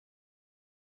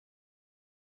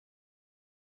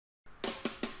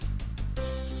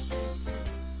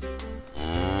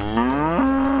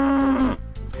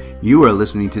You are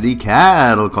listening to the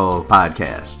CADDle Call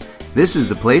podcast. This is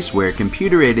the place where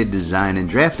computer-aided design and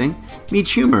drafting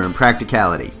meets humor and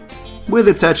practicality, with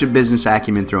a touch of business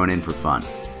acumen thrown in for fun.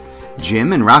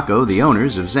 Jim and Rocco, the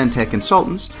owners of ZenTech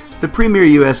Consultants, the premier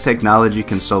U.S. technology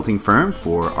consulting firm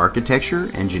for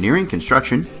architecture, engineering,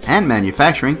 construction, and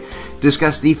manufacturing,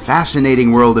 discuss the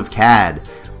fascinating world of CAD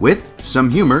with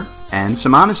some humor and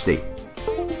some honesty.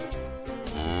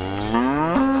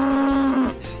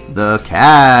 The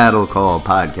CADDle Call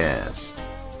podcast.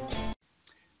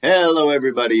 Hello,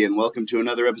 everybody, and welcome to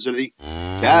another episode of the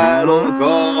CADDle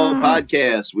Call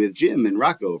podcast with Jim and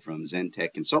Rocco from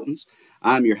ZenTech Consultants.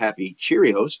 I'm your happy,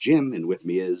 cheery host, Jim, and with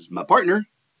me is my partner.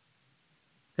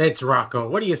 It's Rocco.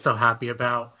 What are you so happy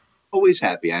about? Always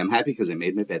happy. I'm happy because I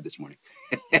made my bed this morning.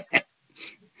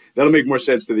 That'll make more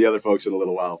sense to the other folks in a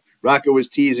little while. Rocco was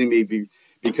teasing me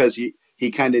because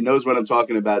he kind of knows what I'm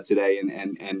talking about today,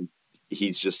 and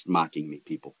he's just mocking me,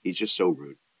 people. He's just so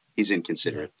rude. He's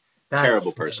inconsiderate.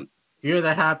 Terrible person. You're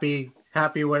the happy,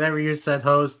 whatever you said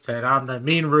host, and I'm the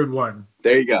mean, rude one.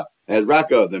 There you go. As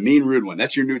Rocco, the mean, rude one.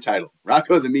 That's your new title.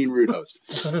 Rocco, the mean, rude host.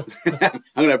 I'm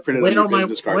going to print it on your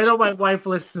business cards. Wait till my wife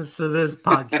listens to this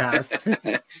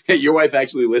podcast. Hey, your wife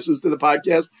actually listens to the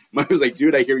podcast? Mine was like,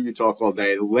 dude, I hear you talk all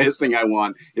day. The last thing I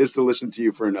want is to listen to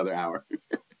you for another hour.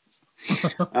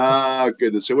 Oh,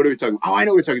 goodness. So what are we talking about? Oh, I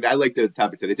know what we're talking about. I like the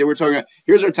topic today. We're talking about,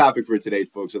 here's our topic for today,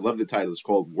 folks. I love the title. It's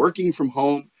called Working from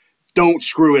Home. Don't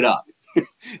Screw It Up.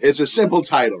 It's a simple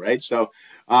title, right? So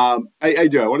I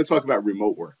want to talk about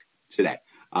remote work today.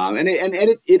 And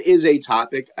it is a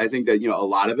topic I think that, a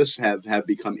lot of us have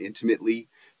become intimately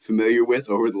familiar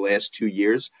with over the last 2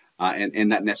 years, and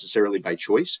not necessarily by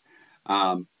choice.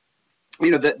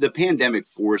 The pandemic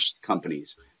forced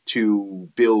companies to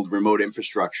build remote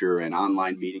infrastructure and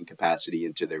online meeting capacity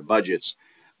into their budgets,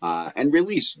 and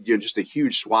release just a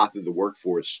huge swath of the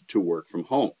workforce to work from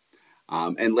home.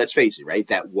 And let's face it, right?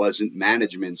 That wasn't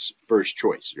management's first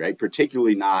choice, right?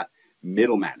 Particularly not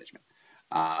middle management.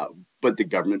 But the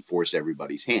government forced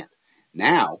everybody's hand.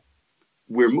 Now,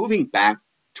 we're moving back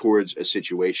towards a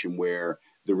situation where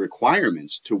the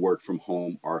requirements to work from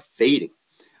home are fading.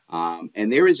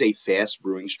 And there is a fast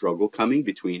brewing struggle coming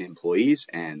between employees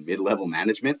and mid-level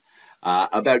management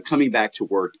about coming back to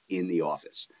work in the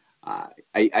office.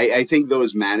 I think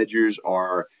those managers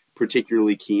are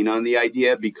particularly keen on the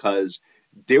idea because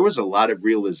there was a lot of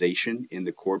realization in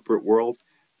the corporate world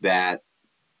that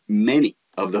many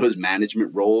of those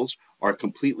management roles are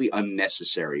completely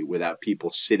unnecessary without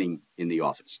people sitting in the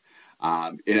office.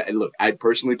 And look, I'd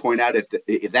personally point out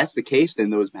if that's the case, then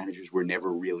those managers were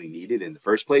never really needed in the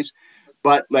first place.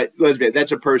 But let's be,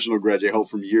 that's a personal grudge I hold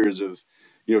from years of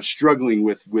struggling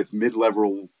with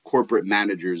mid-level corporate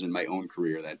managers in my own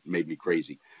career that made me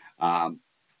crazy.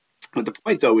 But the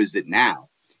point, though, is that now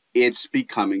it's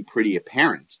becoming pretty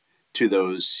apparent to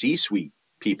those C-suite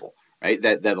people, right,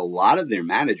 that a lot of their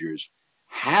managers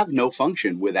have no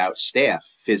function without staff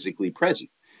physically present.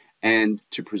 And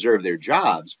to preserve their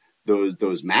jobs,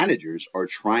 those managers are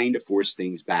trying to force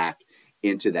things back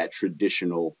into that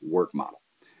traditional work model.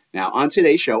 Now, on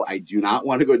today's show, I do not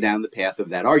want to go down the path of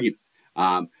that argument.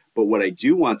 But what I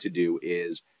do want to do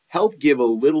is help give a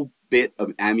little bit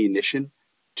of ammunition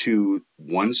to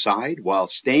one side while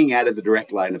staying out of the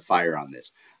direct line of fire on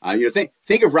this.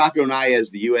 Think of Rocco and I as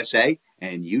the USA,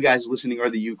 and you guys listening are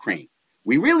the Ukraine.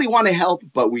 We really want to help,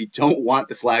 but we don't want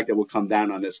the flag that will come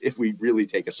down on us if we really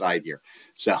take a side here.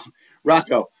 So,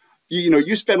 Rocco,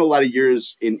 you spent a lot of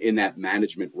years in that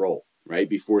management role, right,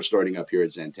 before starting up here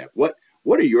at ZenTech. What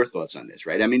are your thoughts on this,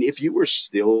 right? I mean, if you were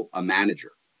still a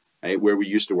manager, right, where we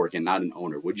used to work and not an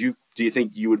owner, do you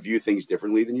think you would view things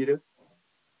differently than you do?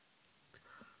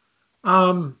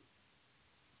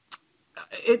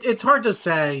 It's hard to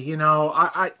say.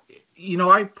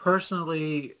 I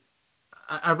personally,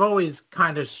 I've always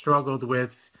kind of struggled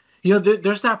with,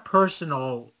 there's that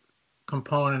personal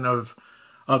component of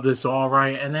this all,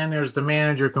 right? And then there's the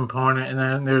manager component, and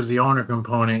then there's the owner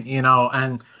component, and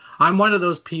I'm one of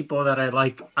those people that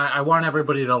I want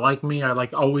everybody to like me. I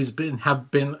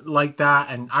have been like that.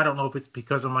 And I don't know if it's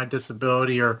because of my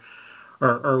disability or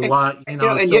what, and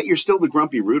yet you're still the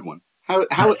grumpy, rude one.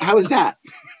 How is that?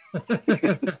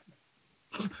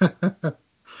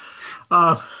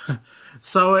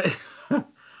 So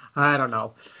I don't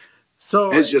know.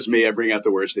 So it's just me. I bring out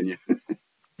the worst in you.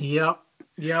 Yep.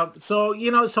 So,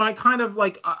 so I kind of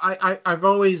I've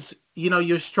always,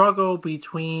 you struggle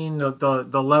between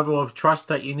the level of trust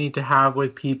that you need to have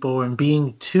with people and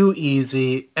being too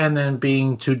easy and then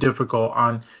being too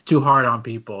hard on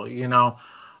people,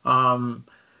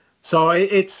 So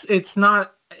it's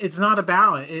not it's not a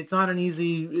balance. It's not an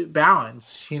easy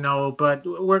balance, but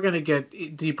we're going to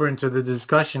get deeper into the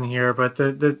discussion here. But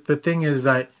the thing is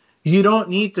that you don't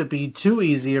need to be too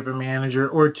easy of a manager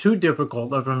or too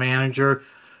difficult of a manager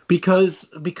because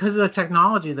of the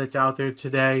technology that's out there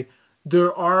today.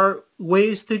 There are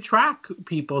ways to track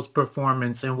people's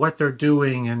performance and what they're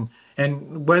doing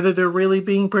and whether they're really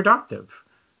being productive.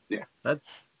 Yeah.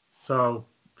 That's so.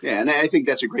 Yeah, and I think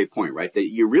that's a great point, right? That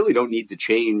you really don't need to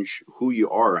change who you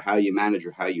are or how you manage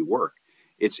or how you work.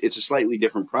 It's a slightly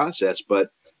different process, but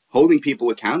holding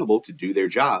people accountable to do their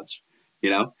jobs,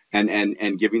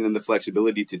 and giving them the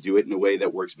flexibility to do it in a way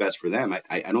that works best for them.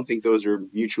 I don't think those are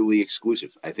mutually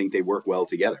exclusive. I think they work well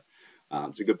together.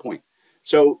 It's a good point.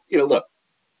 So, look,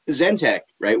 Zentech,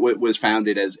 right, was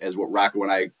founded as what Rocco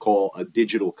and I call a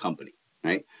digital company,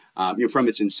 right? From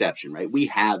its inception, right? We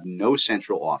have no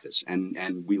central office,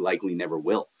 and we likely never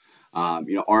will.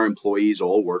 Our employees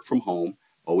all work from home,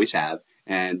 always have,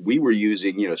 and we were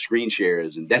using, screen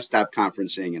shares and desktop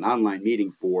conferencing and online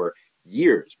meeting for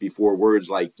years before words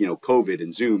like, COVID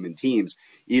and Zoom and Teams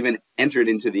even entered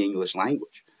into the English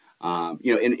language.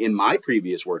 In my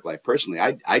previous work life, personally,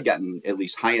 I'd gotten at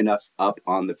least high enough up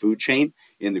on the food chain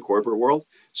in the corporate world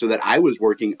so that I was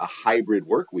working a hybrid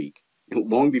work week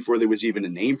long before there was even a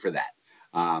name for that.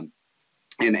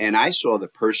 And I saw the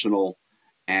personal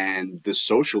and the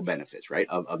social benefits, right,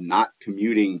 of not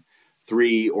commuting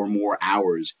 3 or more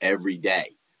hours every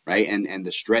day, right? And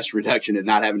the stress reduction of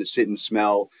not having to sit and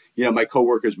smell, my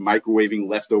coworkers microwaving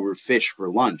leftover fish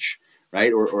for lunch,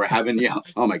 right? Or having,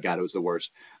 oh my God, it was the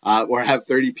worst. Or have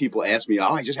 30 people ask me,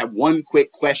 I just have one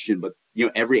quick question, but,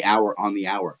 every hour on the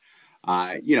hour.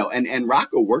 And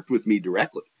Rocco worked with me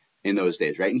directly in those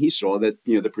days, right? And he saw that,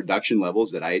 the production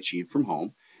levels that I achieved from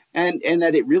home and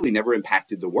that it really never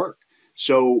impacted the work.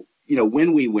 So,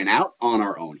 when we went out on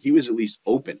our own, he was at least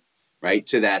open, right,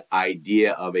 to that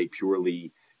idea of a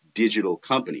purely digital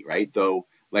company, right? Though,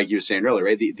 like you were saying earlier,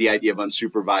 right, the idea of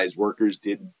unsupervised workers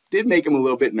did make him a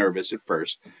little bit nervous at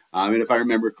first. And if I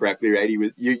remember correctly, right,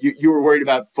 you were worried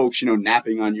about folks,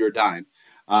 napping on your dime.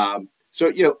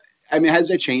 So, has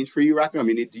that changed for you, Rocco? I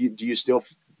mean, do you still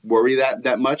worry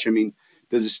that much? I mean,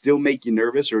 does it still make you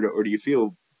nervous, or do you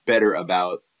feel better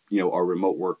about, our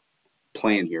remote work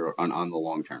plan here on the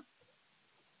long term?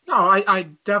 No, I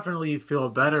definitely feel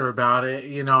better about it.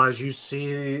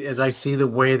 As I see the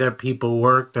way that people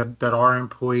work, that our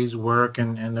employees work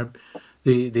and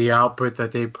the output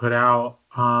that they put out,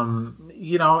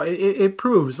 it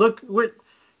proves. Look,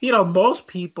 most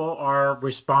people are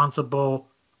responsible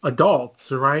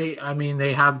adults, right? I mean,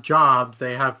 they have jobs,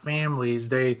 they have families,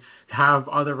 they have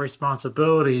other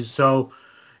responsibilities. So,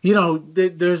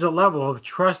 there's a level of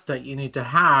trust that you need to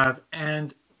have.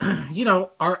 And,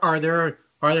 are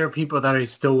there people that I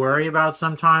still worry about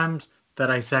sometimes that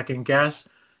I second guess?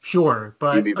 Sure.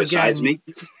 But you mean besides again,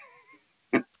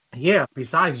 me? Yeah,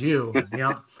 besides you,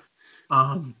 yeah.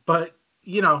 But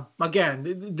again,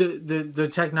 the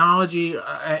technology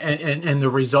and the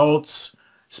results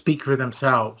speak for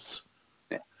themselves.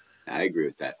 Yeah, I agree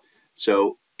with that.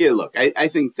 So, look, I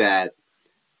think that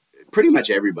pretty much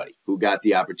everybody who got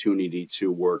the opportunity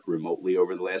to work remotely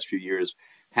over the last few years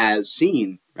has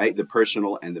seen, right, the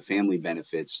personal and the family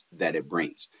benefits that it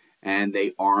brings. And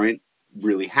they aren't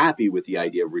really happy with the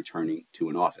idea of returning to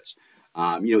an office.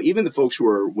 Even the folks who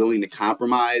are willing to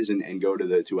compromise and go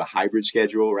to a hybrid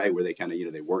schedule, right, where they kind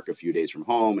of, they work a few days from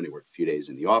home and they work a few days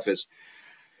in the office,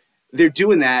 they're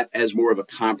doing that as more of a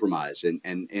compromise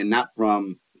and not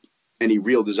from any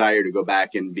real desire to go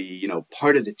back and be,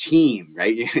 part of the team,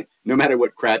 right? No matter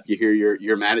what crap you hear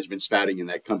your management spouting in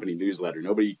that company newsletter,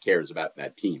 nobody cares about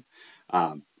that team.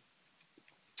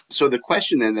 So the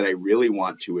question then that I really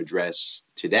want to address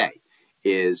today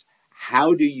is,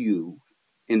 how do you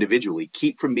individually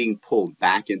keep from being pulled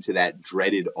back into that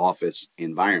dreaded office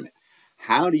environment?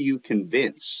 How do you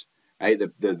convince, right,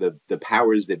 the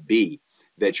powers that be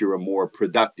that you're a more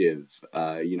productive,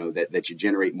 that you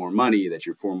generate more money, that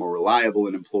you're far more reliable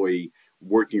an employee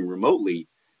working remotely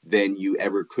than you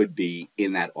ever could be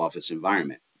in that office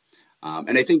environment?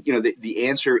 And I think, the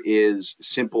answer is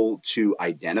simple to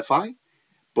identify,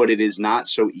 but it is not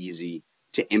so easy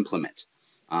to implement.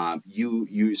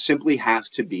 You simply have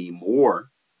to be more,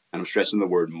 and I'm stressing the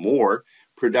word more,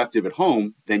 productive at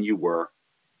home than you were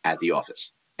at the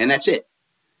office. And that's it.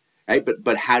 Right?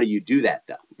 But how do you do that,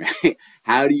 though? Right?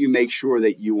 How do you make sure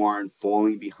that you aren't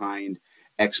falling behind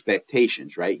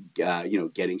expectations, right?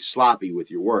 Getting sloppy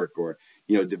with your work, or,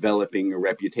 developing a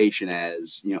reputation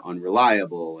as,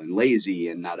 unreliable and lazy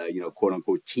and not a, quote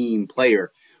unquote team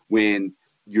player when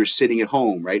you're sitting at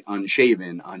home, right?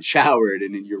 Unshaven, unshowered,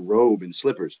 and in your robe and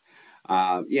slippers.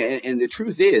 Yeah, and the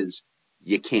truth is,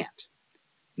 you can't.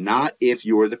 Not if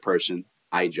you're the person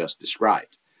I just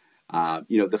described.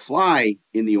 The fly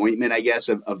in the ointment, I guess,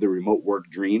 of the remote work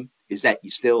dream is that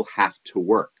you still have to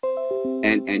work,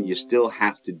 and you still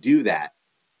have to do that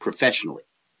professionally.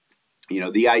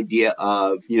 The idea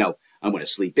of, I'm going to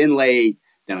sleep in late,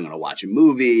 then I'm going to watch a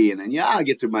movie, and then, I'll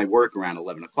get to my work around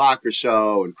 11 o'clock or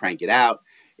so and crank it out.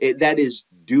 That is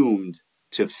doomed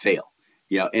to fail.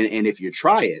 And if you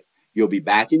try it, you'll be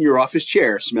back in your office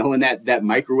chair smelling that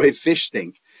microwave fish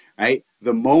stink, right?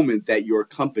 The moment that your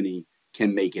company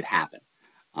can make it happen.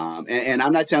 And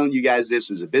I'm not telling you guys this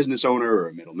as a business owner or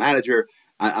a middle manager.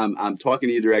 I'm talking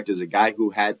to you direct as a guy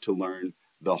who had to learn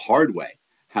the hard way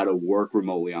how to work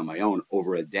remotely on my own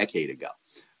over a decade ago.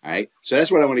 All right. So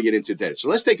that's what I want to get into today. So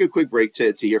let's take a quick break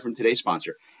to hear from today's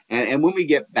sponsor. And when we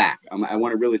get back, I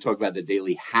want to really talk about the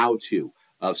daily how-to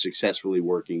of successfully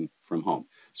working from home.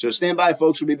 So stand by,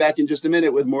 folks. We'll be back in just a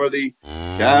minute with more of the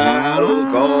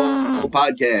CADDle Call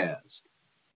podcast.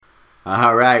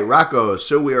 All right, Rocco.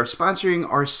 So we are sponsoring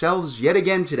ourselves yet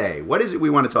again today. What is it we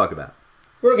want to talk about?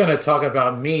 We're going to talk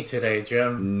about me today,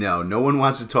 Jim. No one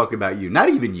wants to talk about you. Not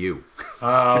even you.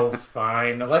 Oh,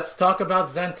 fine. Let's talk about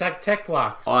Zentek Tech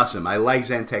Blocks. Awesome. I like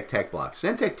Zentek Tech Blocks.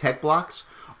 Zentek Tech Blocks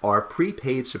are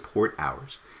prepaid support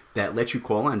hours that let you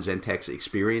call on Zentek's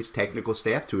experienced technical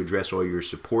staff to address all your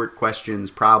support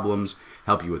questions, problems,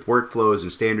 help you with workflows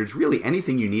and standards, really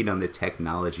anything you need on the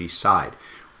technology side.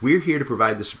 We're here to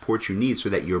provide the support you need so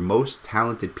that your most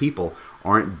talented people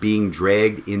aren't being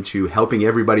dragged into helping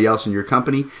everybody else in your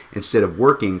company instead of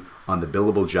working on the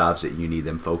billable jobs that you need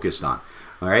them focused on.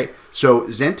 All right. So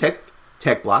Zentek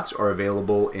Tech Blocks are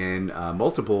available in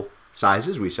multiple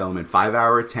sizes. We sell them in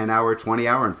 5-hour, 10-hour,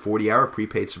 20-hour, and 40-hour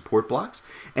prepaid support blocks.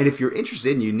 And if you're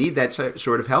interested and you need that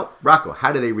sort of help, Rocco,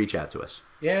 how do they reach out to us?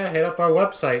 Yeah, hit up our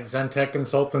website,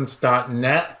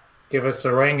 zentekconsultants.net. Give us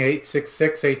a ring,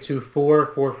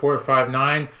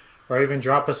 866-824-4459, or even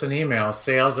drop us an email,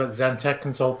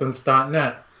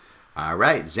 sales@zentekconsultants.net. All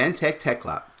right, Zentek Tech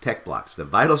Blocks, the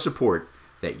vital support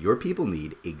that your people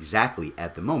need exactly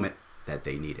at the moment that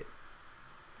they need it.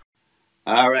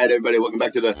 All right, everybody, welcome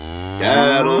back to the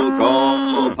CADDle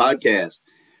Call podcast.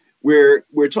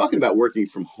 We're talking about working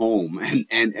from home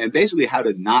and basically how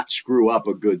to not screw up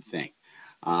a good thing.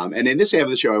 And in this half of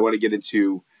the show, I want to get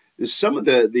into some of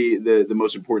the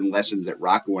most important lessons that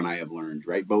Rocco and I have learned,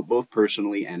 right? Both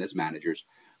personally and as managers,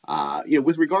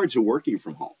 with regard to working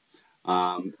from home.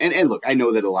 And look, I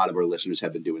know that a lot of our listeners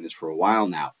have been doing this for a while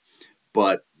now,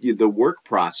 but the work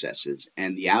processes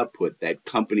and the output that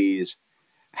companies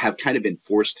have kind of been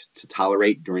forced to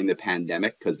tolerate during the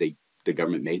pandemic because the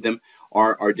government made them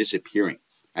are disappearing,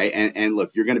 right? And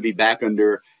look, you're going to be back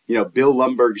under, Bill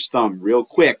Lumbergh's thumb real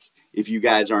quick if you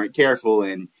guys aren't careful,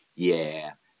 and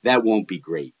yeah, that won't be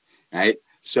great, right?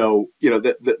 So,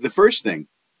 the first thing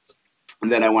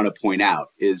that I want to point out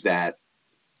is that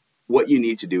what you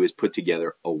need to do is put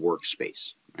together a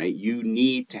workspace, right? You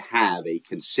need to have a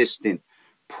consistent,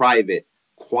 private,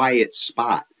 quiet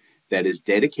spot that is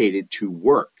dedicated to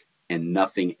work and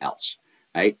nothing else,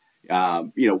 right?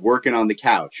 Working on the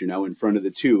couch, in front of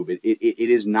the tube, it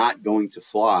is not going to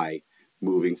fly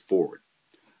moving forward.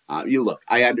 Look,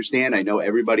 I understand. I know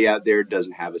everybody out there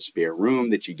doesn't have a spare room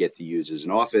that you get to use as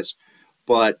an office.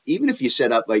 But even if you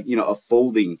set up a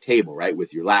folding table, right,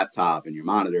 with your laptop and your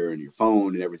monitor and your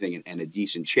phone and everything and a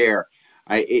decent chair,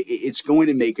 right, it's going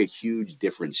to make a huge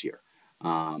difference here.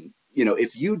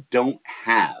 If you don't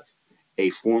have a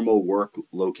formal work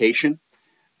location,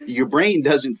 your brain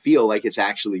doesn't feel like it's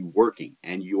actually working,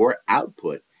 and your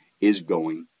output is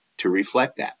going to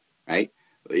reflect that, right?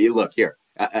 Look here.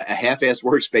 A half-assed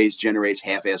workspace generates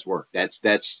half-assed work.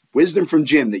 That's wisdom from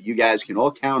Jim that you guys can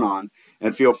all count on,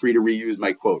 and feel free to reuse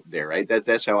my quote there, right?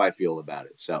 That's how I feel about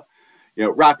it. So,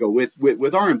 Rocco,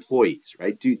 with our employees,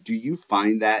 right? Do you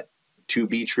find that to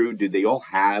be true? Do they all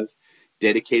have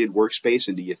dedicated workspace,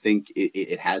 and do you think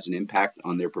it has an impact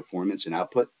on their performance and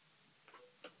output?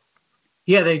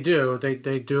 Yeah, they do.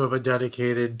 They do have a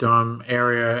dedicated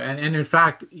area, and in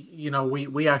fact,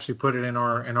 we actually put it in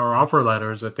our offer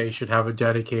letters that they should have a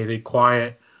dedicated,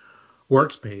 quiet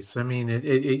workspace. I mean,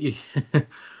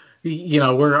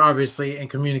 we're obviously in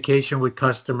communication with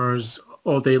customers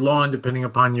all day long, depending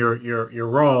upon your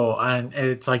role, and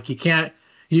it's like you can't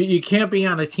be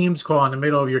on a Teams call in the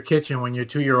middle of your kitchen when your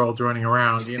 2-year-old's running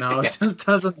around. It just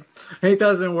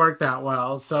doesn't work that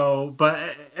well. So,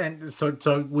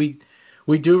 so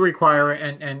we do require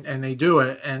it, and they do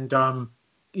it, and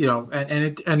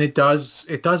it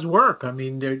does work. I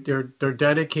mean, they're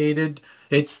dedicated.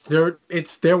 It's their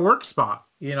work spot.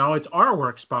 It's our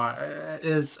work spot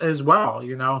as well.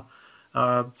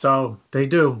 So they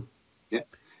do. Yeah,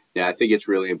 yeah, I think it's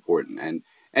really important, and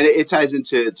it ties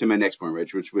into my next point,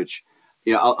 Rich, which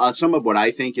I'll sum up what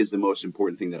I think is the most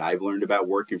important thing that I've learned about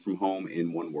working from home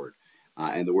in one word,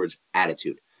 and the word's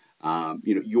attitude.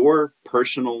 Your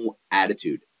personal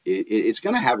attitude, it's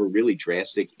going to have a really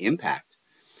drastic impact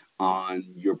on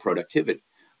your productivity.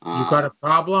 You got a Um,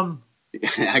 problem?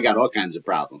 I got all kinds of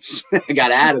problems. I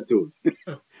got attitude.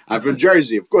 I'm from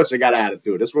Jersey, of course. I got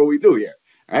attitude. That's what we do here.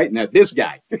 All right, now this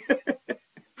guy.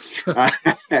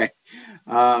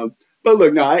 But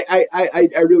look, no,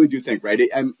 I really do think, right?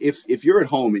 If you're at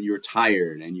home and you're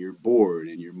tired and you're bored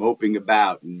and you're moping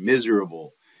about and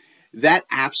miserable, that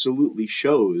absolutely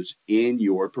shows in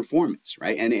your performance,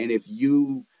 right? And if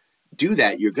you do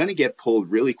that, you're going to get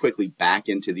pulled really quickly back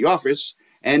into the office,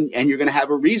 and you're going to have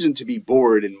a reason to be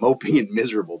bored and moping and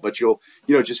miserable, but you'll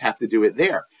just have to do it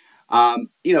there. And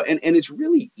it's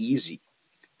really easy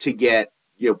to get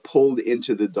pulled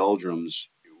into the doldrums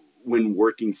when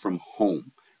working from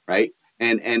home, right?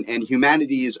 And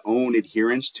humanity's own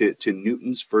adherence to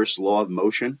Newton's first law of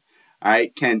motion, all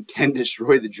right, can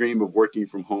destroy the dream of working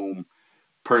from home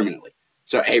permanently.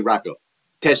 So hey, Rocco,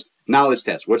 knowledge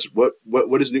test. What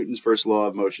does Newton's first law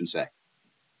of motion say?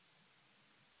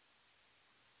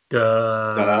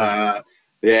 Duh.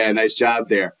 Yeah, nice job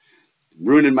there.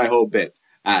 Ruining my whole bit.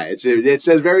 It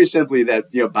says very simply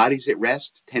that bodies at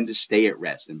rest tend to stay at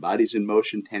rest, and bodies in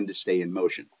motion tend to stay in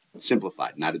motion.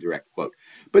 Simplified, not a direct quote,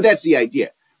 but that's the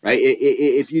idea, right?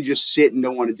 If you just sit and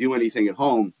don't want to do anything at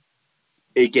home,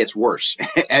 it gets worse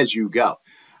as you go.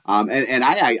 And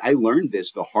I learned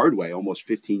this the hard way almost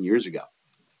 15 years ago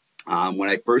when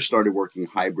I first started working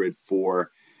hybrid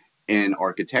for an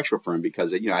architectural firm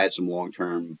because I had some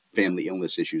long-term family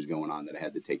illness issues going on that I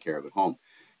had to take care of at home.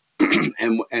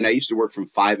 And I used to work from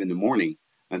 5 in the morning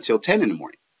until 10 in the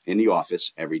morning in the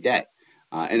office every day.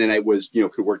 And then I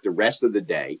could work the rest of the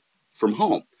day from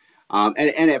home.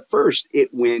 And at first it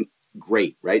went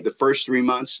great, right? The first 3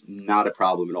 months, not a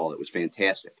problem at all. It was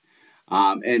fantastic.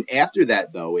 And after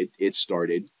that, though, it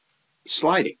started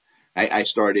sliding. I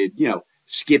started,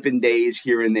 skipping days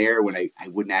here and there when I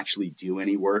wouldn't actually do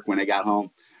any work when I got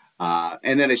home.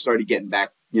 And then I started getting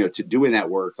back, to doing that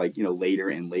work, like, later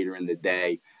and later in the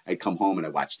day. I'd come home and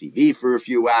I'd watch TV for a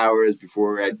few hours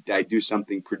before I'd do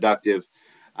something productive.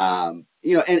 And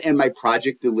my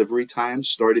project delivery times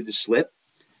started to slip,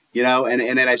 and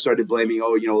then I started blaming,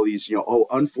 all these,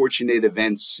 unfortunate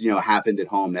events, happened at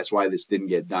home. That's why this didn't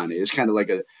get done. It was kind of like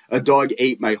a dog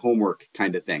ate my homework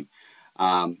kind of thing.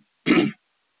 And,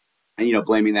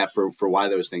 blaming that for why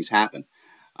those things happen.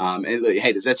 And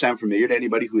hey, does that sound familiar to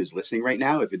anybody who is listening right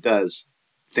now? If it does,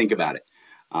 think about it.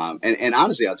 And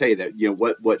honestly, I'll tell you that,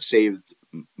 what saved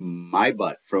my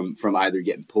butt from either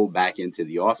getting pulled back into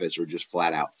the office or just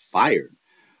flat out fired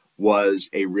was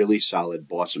a really solid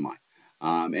boss of mine.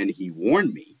 And he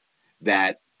warned me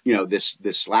that, this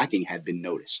slacking had been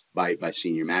noticed by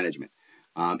senior management.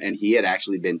 And he had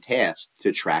actually been tasked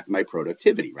to track my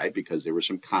productivity, right? Because there were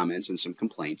some comments and some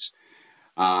complaints.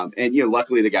 And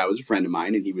luckily the guy was a friend of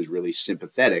mine and he was really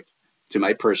sympathetic to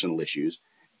my personal issues.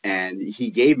 And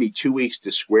he gave me 2 weeks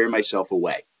to square myself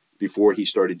away before he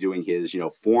started doing his,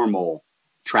 formal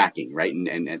tracking, right?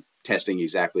 And testing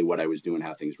exactly what I was doing,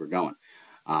 how things were going.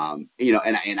 And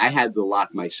I had to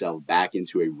lock myself back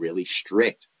into a really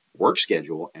strict work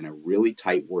schedule and a really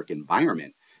tight work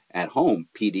environment at home,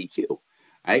 PDQ,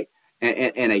 right?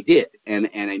 And I did. And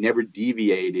I never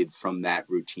deviated from that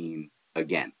routine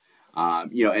again.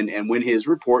 And when his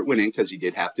report went in, because he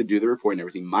did have to do the report and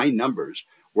everything, my numbers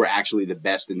were actually the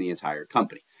best in the entire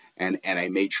company. And I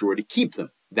made sure to keep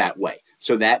them that way.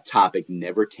 So that topic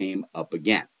never came up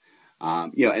again.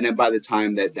 And then by the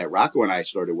time that Rocco and I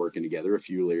started working together a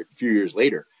few years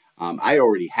later, I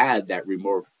already had that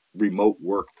remote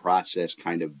work process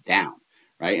kind of down,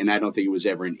 right? And I don't think it was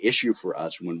ever an issue for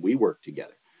us when we worked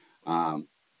together.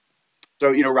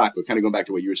 So, Rocco, kind of going back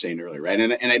to what you were saying earlier, right?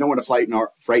 And I don't want to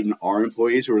frighten our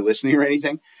employees who are listening or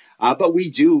anything, but we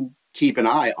do keep an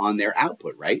eye on their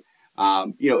output, right?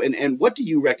 And what do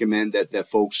you recommend that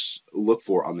folks look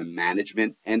for on the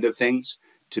management end of things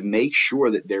to make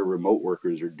sure that their remote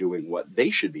workers are doing what they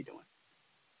should be doing?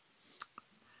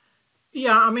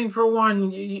 Yeah, I mean, for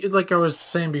one, like I was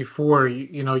saying before,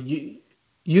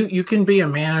 you can be a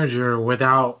manager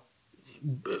without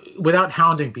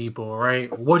hounding people,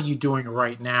 right? What are you doing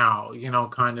right now?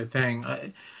 Kind of thing.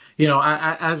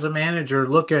 As a manager,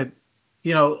 look at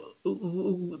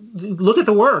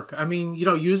the work. I mean,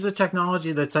 use the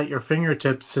technology that's at your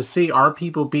fingertips to see, are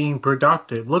people being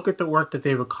productive? Look at the work that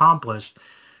they've accomplished,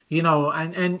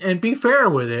 and be fair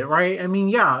with it, right? I mean,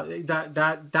 yeah,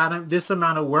 that this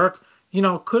amount of work,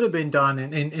 could have been done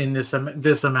in this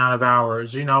amount of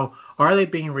hours. Are they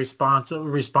being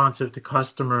responsive to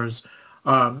customers'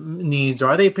 needs?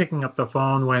 Are they picking up the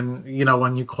phone when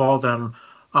you call them?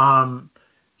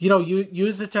 You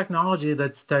use the technology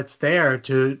that's there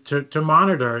to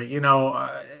monitor,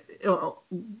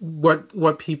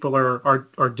 what people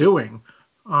are doing.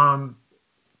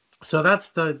 So that's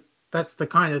the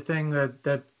kind of thing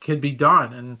that could be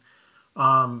done. And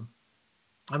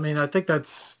I mean, I think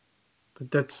that's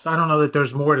I don't know that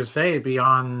there's more to say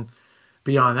beyond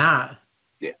that.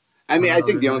 Yeah. I mean, I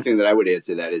think the only thing that I would add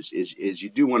to that is you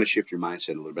do want to shift your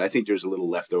mindset a little bit. I think there's a little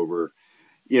leftover,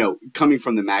 coming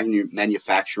from the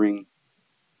manufacturing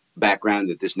background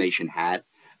that this nation had.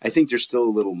 I think there's still a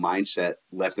little mindset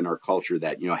left in our culture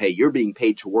that, hey, you're being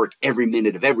paid to work every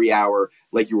minute of every hour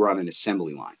like you were on an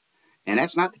assembly line. And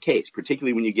that's not the case,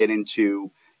 particularly when you get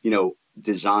into,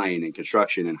 design and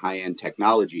construction and high-end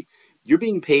technology. You're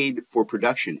being paid for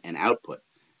production and output,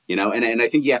 and I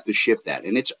think you have to shift that.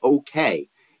 And it's okay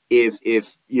if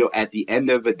at the end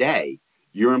of a day,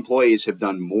 your employees have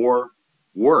done more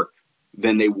work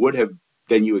than they would have,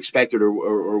 than you expected,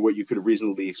 or what you could have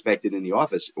reasonably expected in the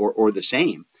office, or the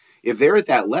same. If they're at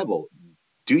that level,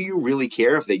 do you really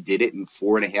care if they did it in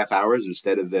 4.5 hours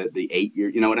instead of the 8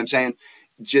 years? You know what I'm saying?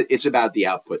 It's about the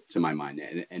output, to my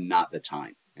mind, and not the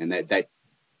time. And that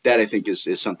I think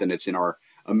is something that's in our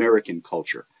American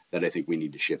culture that I think we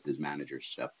need to shift as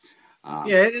managers. So,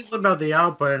 yeah, it is about the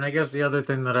output. And I guess the other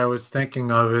thing that I was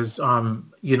thinking of is,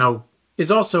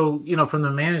 is also, from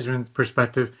the management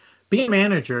perspective, be a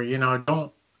manager.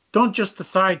 Don't just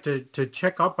decide to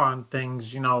check up on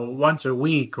things, once a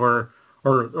week, or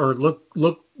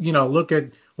look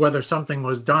at whether something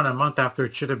was done a month after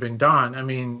it should have been done. I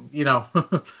mean,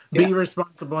 be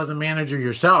responsible as a manager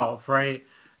yourself, right?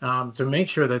 To make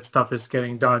sure that stuff is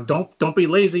getting done. Don't be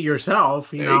lazy yourself.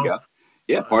 There you go.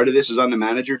 Yeah, part of this is on the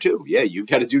manager too. Yeah, you've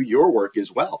got to do your work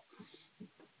as well.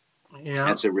 Yeah,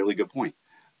 that's a really good point.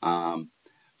 All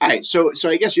right, so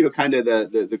I guess kind of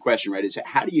the question, right, is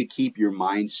how do you keep your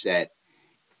mindset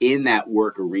in that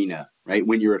work arena, right,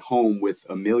 when you're at home with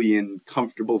a million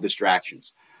comfortable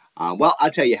distractions? Well,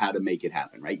 I'll tell you how to make it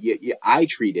happen, right? I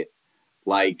treat it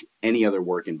like any other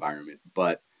work environment,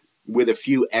 but with a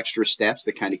few extra steps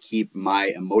that kind of keep my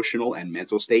emotional and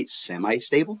mental state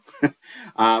semi-stable.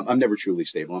 I'm never truly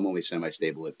stable. I'm only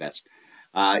semi-stable at best.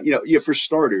 For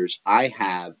starters, I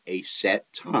have a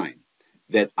set time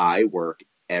that I work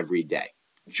every day,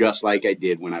 just like I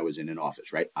did when I was in an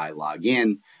office, right? I log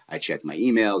in, I check my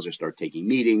emails, I start taking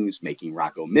meetings, making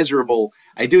Rocco miserable.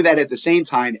 I do that at the same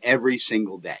time every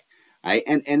single day, right?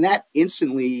 And that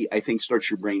instantly, I think, starts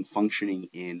your brain functioning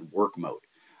in work mode.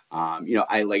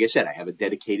 Like I said, I have a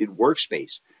dedicated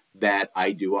workspace that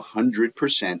I do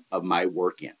 100% of my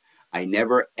work in. I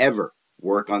never, ever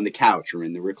work on the couch or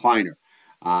in the recliner.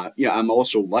 I'm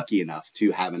also lucky enough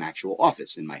to have an actual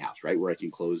office in my house, right, where I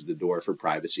can close the door for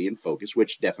privacy and focus,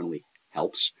 which definitely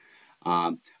helps.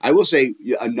 I will say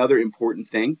another important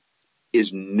thing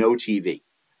is no TV.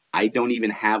 I don't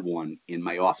even have one in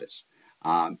my office.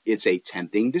 It's a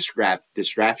tempting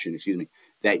distraction,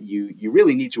 that you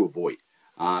really need to avoid.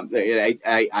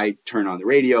 I turn on the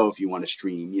radio if you want to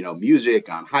stream, music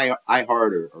on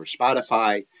iHeart or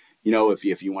Spotify.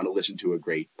 If you want to listen to a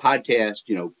great podcast,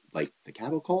 like the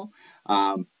CADDle Call.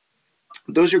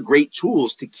 Those are great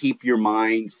tools to keep your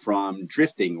mind from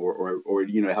drifting or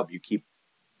help you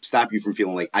stop you from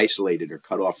feeling like isolated or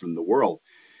cut off from the world.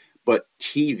 But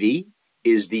TV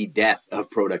is the death of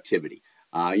productivity.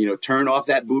 Turn off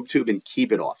that boob tube and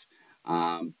keep it off.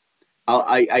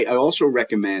 I also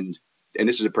recommend, and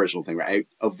this is a personal thing, right?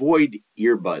 Avoid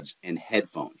earbuds and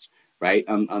headphones, right?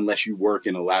 Unless you work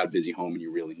in a loud, busy home and you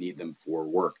really need them for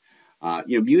work.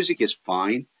 Music is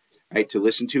fine, right, to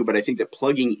listen to, but I think that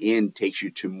plugging in takes you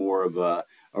to more of a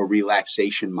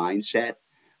relaxation mindset,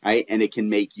 right? And it can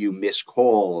make you miss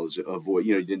calls, avoid,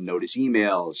 you didn't notice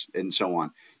emails and so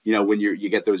on. When you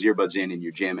get those earbuds in and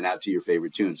you're jamming out to your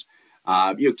favorite tunes,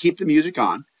 keep the music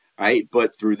on, right?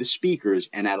 But through the speakers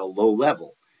and at a low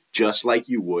level, just like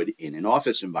you would in an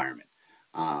office environment.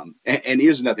 And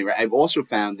here's another thing, right? I've also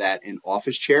found that an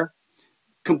office chair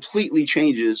completely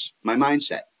changes my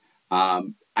mindset.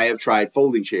 I have tried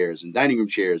folding chairs and dining room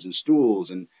chairs and stools,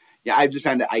 and I've just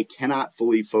found that I cannot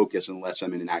fully focus unless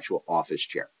I'm in an actual office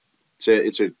chair.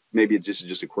 Maybe this is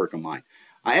just a quirk of mine.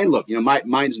 And look,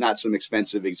 mine's not some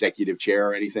expensive executive chair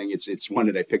or anything. It's one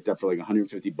that I picked up for like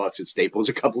 $150 at Staples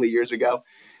a couple of years ago.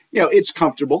 It's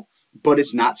comfortable, but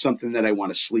it's not something that I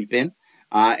want to sleep in.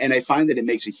 And I find that it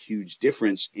makes a huge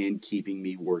difference in keeping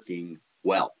me working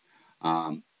well.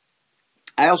 I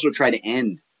also try to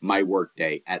end my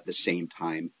workday at the same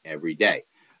time every day.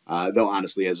 Though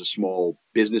honestly, as a small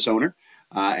business owner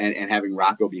and having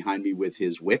Rocco behind me with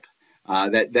his whip,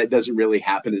 that doesn't really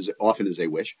happen as often as I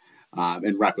wish.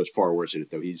 And Rocco's far worse at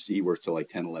it, though. He works till like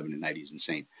 10, 11 at night. He's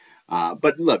insane.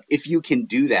 But look, if you can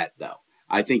do that, though,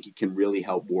 I think it can really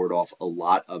help ward off a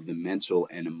lot of the mental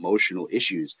and emotional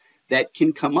issues that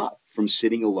can come up from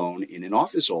sitting alone in an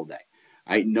office all day.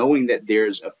 Right? Knowing that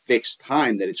there's a fixed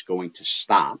time that it's going to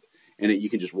stop and that you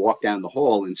can just walk down the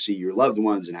hall and see your loved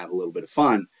ones and have a little bit of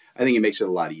fun, I think it makes it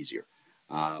a lot easier.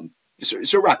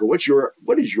 So Rocco,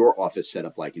 what is your office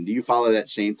setup like? And do you follow that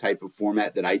same type of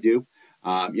format that I do?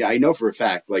 Yeah, I know for a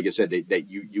fact, like I said, that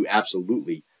you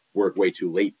absolutely work way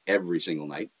too late every single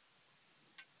night.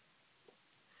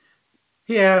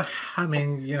 Yeah, I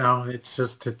mean, it's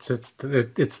just it's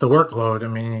the workload. I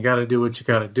mean, you got to do what you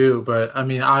got to do. But I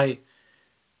mean, I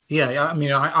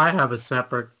have a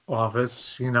separate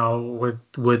office,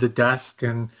 with a desk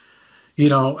and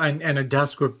and a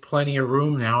desk with plenty of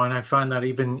room now. And I find that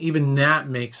even that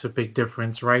makes a big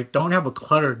difference, right? Don't have a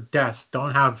cluttered desk.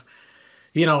 Don't have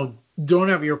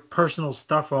your personal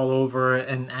stuff all over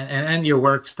and your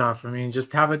work stuff. I mean,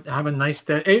 just have a nice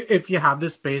if you have the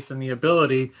space and the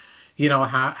ability,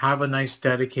 have a nice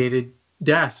dedicated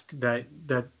desk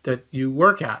that you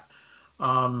work at.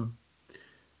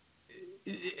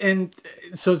 And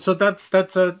so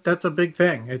that's a big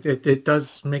thing. It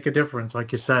does make a difference,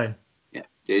 like you say. Yeah,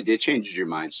 it changes your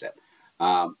mindset.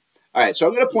 All right, so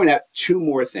I'm going to point out two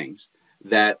more things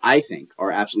that I think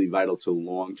are absolutely vital to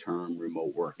long-term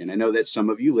remote work. And I know that some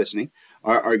of you listening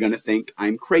are going to think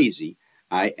I'm crazy,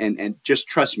 and just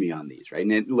trust me on these, right?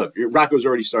 And look, Rocco's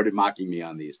already started mocking me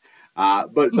on these.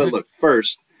 But look,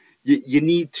 first, you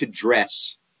need to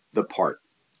dress the part,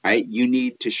 right? You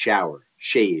need to shower,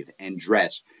 shave, and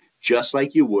dress just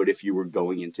like you would if you were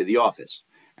going into the office,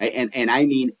 right? And I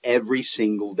mean every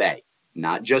single day,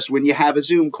 not just when you have a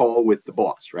Zoom call with the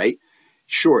boss, right?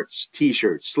 Shorts,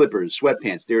 t-shirts, slippers,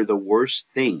 sweatpants, they're the worst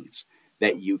things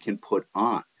that you can put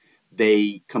on.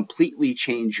 They completely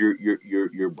change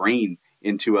your brain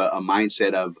into a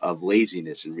mindset of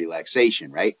laziness and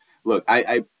relaxation, right? Look,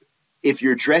 if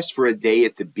you're dressed for a day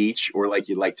at the beach or like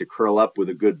you like to curl up with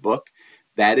a good book,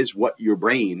 that is what your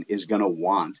brain is going to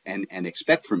want and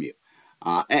expect from you.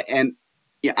 And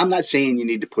yeah, I'm not saying you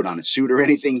need to put on a suit or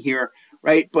anything here,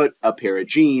 right? But a pair of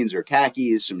jeans or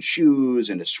khakis, some shoes,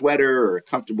 and a sweater or a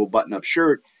comfortable button-up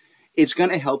shirt, it's going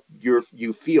to help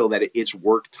you feel that it's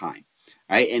work time,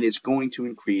 right? And it's going to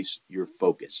increase your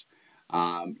focus.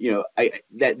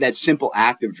 That simple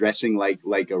act of dressing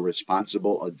like a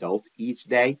responsible adult each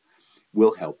day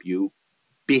will help you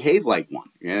behave like one,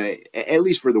 at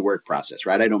least for the work process,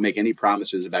 right? I don't make any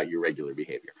promises about your regular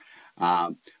behavior.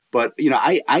 But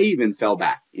I even fell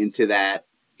back into that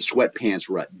sweatpants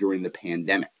rut during the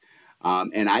pandemic.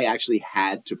 And I actually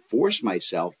had to force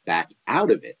myself back out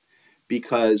of it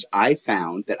because I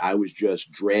found that I was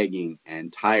just dragging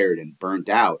and tired and burnt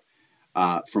out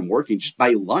from working just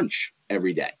by lunch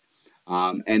every day.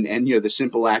 And the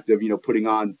simple act of, putting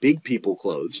on big people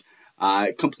clothes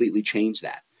completely changed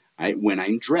that. Right? When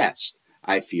I'm dressed,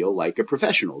 I feel like a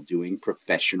professional doing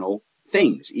professional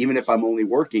things, even if I'm only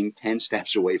working 10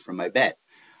 steps away from my bed.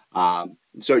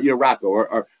 So,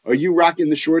 Rocco, are you rocking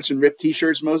the shorts and ripped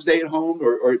t-shirts most day at home,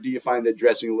 or do you find that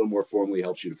dressing a little more formally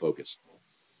helps you to focus?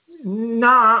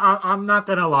 No, I'm not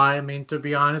going to lie. I mean, to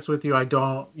be honest with you, I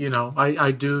don't,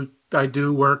 I do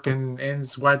work in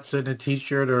sweats and a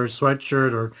t-shirt or a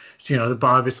sweatshirt or,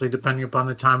 obviously depending upon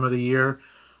the time of the year.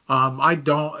 I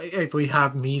don't, if we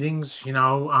have meetings,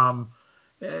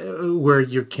 where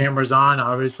your camera's on,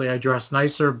 obviously I dress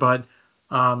nicer, but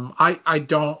I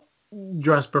don't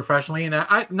dress professionally. And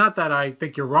not that I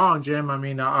think you're wrong, Jim. I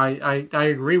mean, I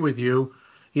agree with you.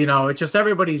 It's just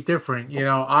everybody's different.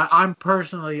 I'm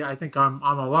personally, I think I'm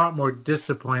a lot more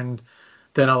disciplined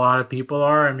than a lot of people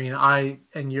are. I mean,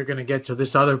 and you're going to get to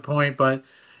this other point, but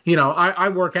I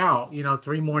work out,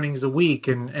 3 mornings a week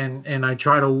and I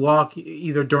try to walk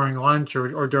either during lunch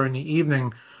or during the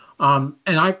evening. And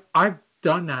I've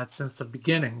done that since the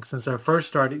beginning, since I first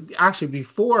started, actually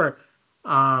before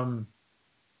I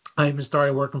even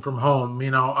started working from home.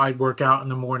 I'd work out in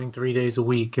the morning 3 days a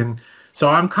week. And so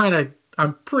I'm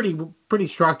pretty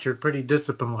structured, pretty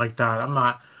disciplined like that. I'm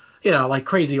not, like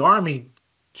crazy army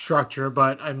structure,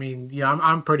 but I mean, yeah,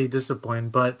 I'm pretty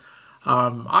disciplined, but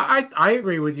I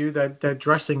agree with you that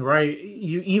dressing right,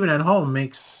 even at home,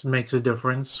 makes a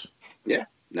difference. Yeah,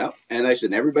 no, and like I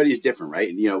said, everybody's different, right?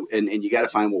 And and you got to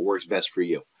find what works best for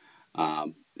you.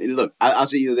 And look, I'll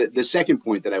say the second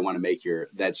point that I want to make here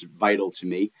that's vital to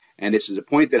me, and this is a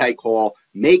point that I call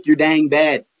 "make your dang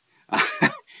bed."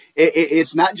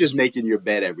 It's not just making your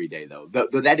bed every day, though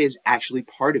that is actually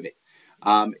part of it.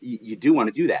 You do want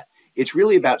to do that. It's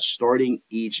really about starting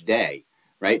each day,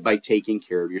 right, by taking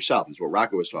care of yourself. That's what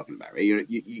Rocco was talking about, right?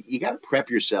 You got to prep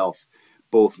yourself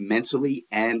both mentally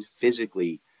and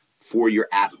physically for your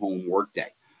at-home workday.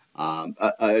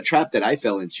 A trap that I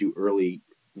fell into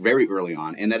very early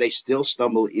on, and that I still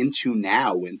stumble into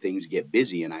now when things get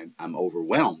busy and I'm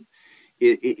overwhelmed,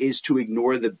 is to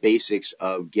ignore the basics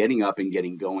of getting up and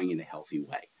getting going in a healthy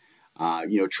way.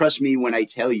 Trust me when I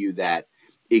tell you that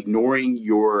ignoring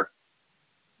your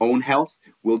own health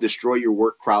will destroy your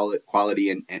work quality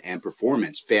and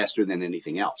performance faster than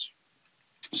anything else.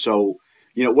 So,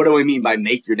 what do I mean by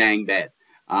make your dang bed?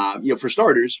 For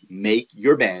starters, make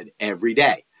your bed every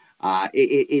day.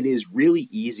 It is really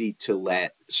easy to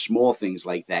let small things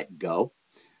like that go,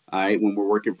 all right, when we're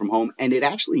working from home. And it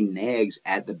actually nags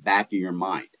at the back of your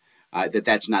mind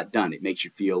that's not done. It makes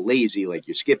you feel lazy, like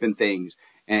you're skipping things.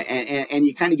 And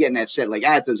you kind of get in that set like,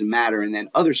 it doesn't matter. And then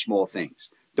other small things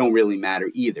don't really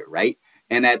matter either, right?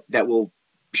 And that will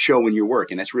show in your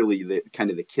work. And that's really the kind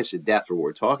of the kiss of death for what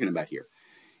we're talking about here.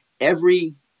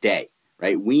 Every day,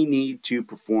 right, we need to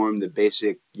perform the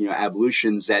basic,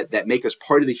 ablutions that make us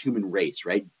part of the human race,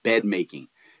 right? Bed making,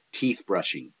 teeth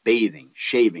brushing, bathing,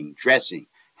 shaving, dressing,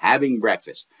 having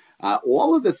breakfast,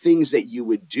 all of the things that you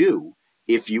would do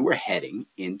if you were heading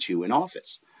into an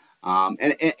office.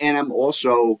 And I'm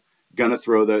also going to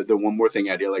throw the one more thing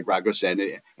out here, like Rocco said,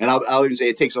 and I'll even say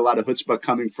it takes a lot of chutzpah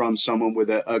coming from someone with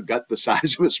a gut the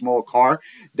size of a small car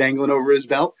dangling over his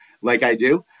belt, like I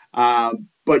do.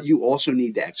 But you also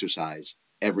need to exercise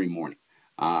every morning.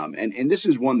 And this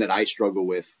is one that I struggle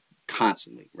with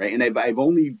constantly, right? And I've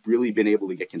only really been able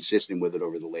to get consistent with it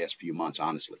over the last few months,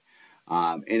 honestly.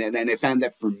 And I found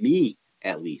that for me,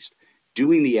 at least,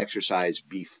 doing the exercise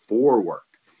before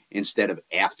work instead of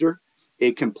after,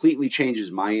 it completely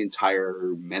changes my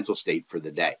entire mental state for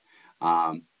the day.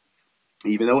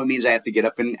 Even though it means I have to get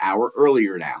up an hour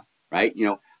earlier now, right?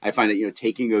 I find that,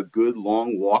 taking a good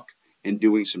long walk and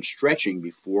doing some stretching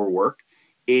before work,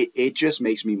 it just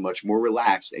makes me much more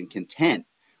relaxed and content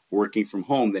working from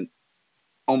home than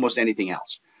almost anything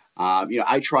else.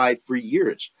 I tried for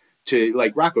years to,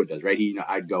 like Rocco does, right?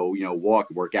 I'd go,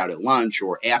 work out at lunch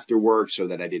or after work so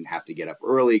that I didn't have to get up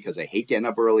early because I hate getting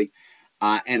up early.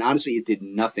 And honestly, it did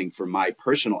nothing for my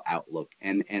personal outlook.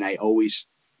 And I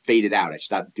always faded out. I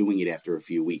stopped doing it after a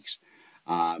few weeks.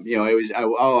 I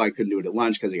couldn't do it at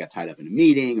lunch because I got tied up in a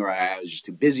meeting, or I was just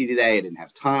too busy today. I didn't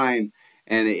have time.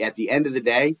 And at the end of the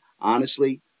day,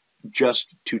 honestly,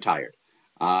 just too tired.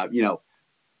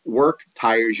 Work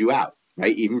tires you out,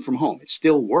 right? Even from home. It's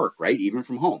still work, right? Even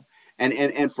from home.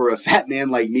 And for a fat man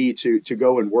like me to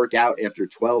go and work out after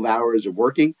 12 hours of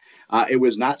working, it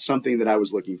was not something that I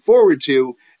was looking forward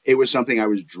to. It was something I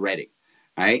was dreading,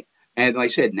 right? And like I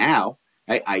said, now,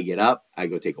 right, I get up, I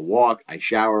go take a walk, I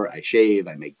shower, I shave,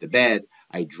 I make the bed,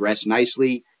 I dress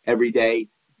nicely every day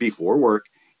before work,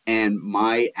 and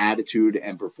my attitude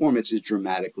and performance is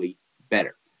dramatically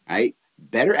better, right?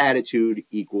 Better attitude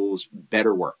equals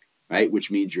better work, right?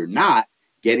 Which means you're not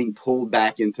getting pulled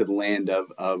back into the land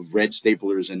of red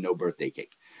staplers and no birthday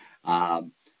cake.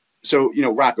 So,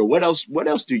 Rocco, what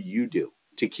else do you do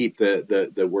to keep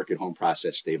the work at home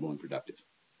process stable and productive?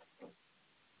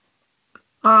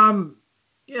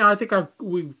 I think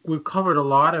we've covered a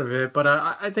lot of it, but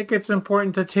I think it's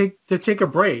important to take a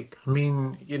break. I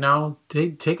mean,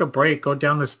 take a break, go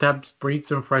down the steps, breathe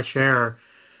some fresh air.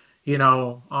 You're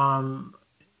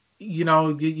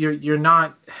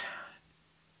not,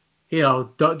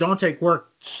 don't take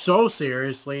work so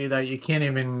seriously that you can't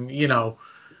even,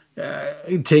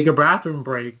 take a bathroom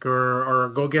break or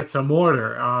go get some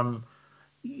water.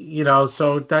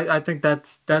 So I think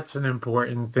that's an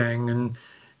important thing. And,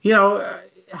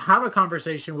 have a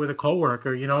conversation with a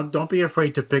coworker, don't be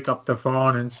afraid to pick up the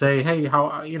phone and say, hey, how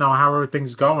are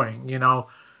things going?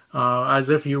 As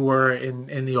if you were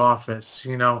in the office,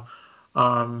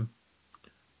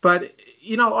 but,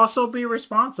 also be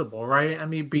responsible, right? I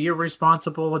mean, be a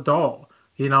responsible adult,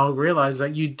 realize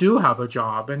that you do have a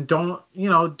job, and don't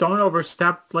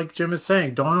overstep, like Jim is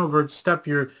saying, don't overstep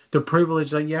the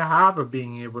privilege that you have of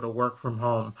being able to work from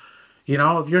home.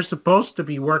 If you're supposed to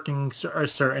be working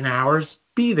certain hours,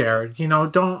 be there.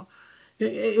 Don't.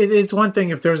 It's one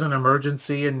thing if there's an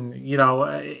emergency, and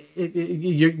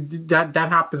that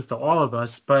happens to all of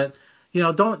us. But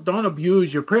don't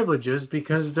abuse your privileges,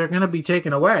 because they're going to be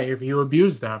taken away if you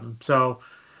abuse them. So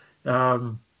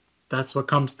that's what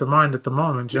comes to mind at the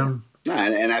moment, Jim. Yeah.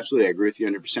 No, and absolutely, I agree with you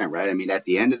 100%. Right? I mean, at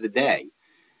the end of the day,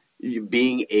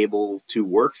 being able to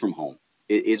work from home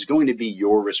It's going to be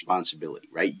your responsibility,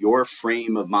 right? Your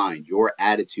frame of mind, your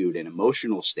attitude and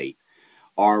emotional state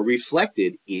are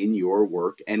reflected in your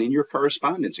work and in your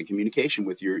correspondence and communication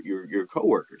with your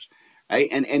coworkers, right?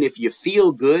 And if you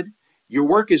feel good, your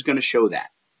work is going to show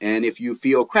that. And if you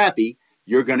feel crappy,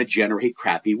 you're going to generate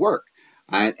crappy work.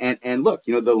 And look,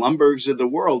 the Lumbergs of the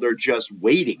world are just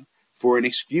waiting for an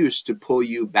excuse to pull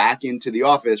you back into the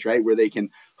office, right, where they can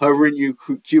hover in your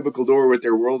cubicle door with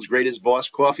their world's greatest boss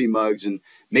coffee mugs and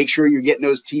make sure you're getting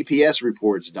those TPS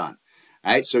reports done.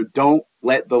 All right, so don't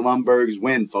let the Lumbergs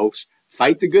win, folks.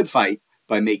 Fight the good fight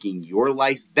by making your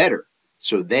life better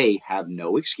so they have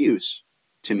no excuse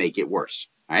to make it worse.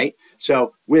 All right,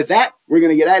 so with that, we're going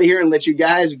to get out of here and let you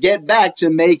guys get back to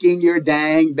making your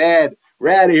dang bed. We're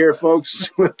out of here,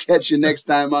 folks. We'll catch you next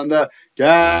time on the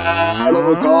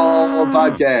CADDle Call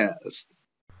podcast.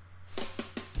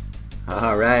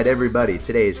 All right, everybody.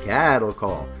 Today's CADDle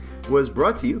Call was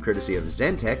brought to you courtesy of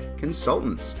Zentech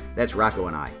Consultants. That's Rocco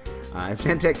and I.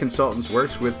 Zentech Consultants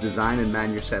works with design and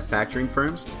manufacturing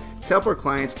firms to help our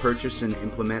clients purchase and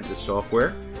implement the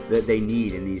software that they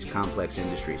need in these complex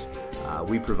industries.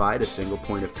 We provide a single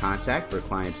point of contact for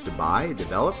clients to buy,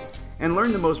 develop, and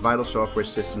learn the most vital software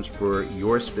systems for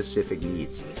your specific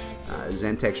needs.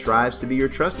 Zentech strives to be your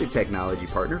trusted technology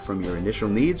partner from your initial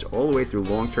needs all the way through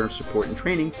long-term support and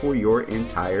training for your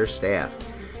entire staff.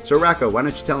 So Rocco, why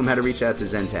don't you tell them how to reach out to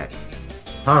Zentech?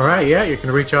 All right, yeah, you can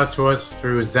reach out to us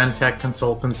through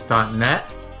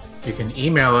zentechconsultants.net. You can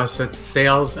email us at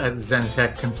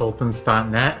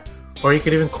sales@zentechconsultants.net, or you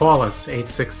can even call us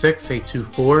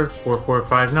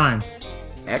 866-824-4459.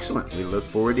 Excellent. We look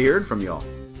forward to hearing from you all.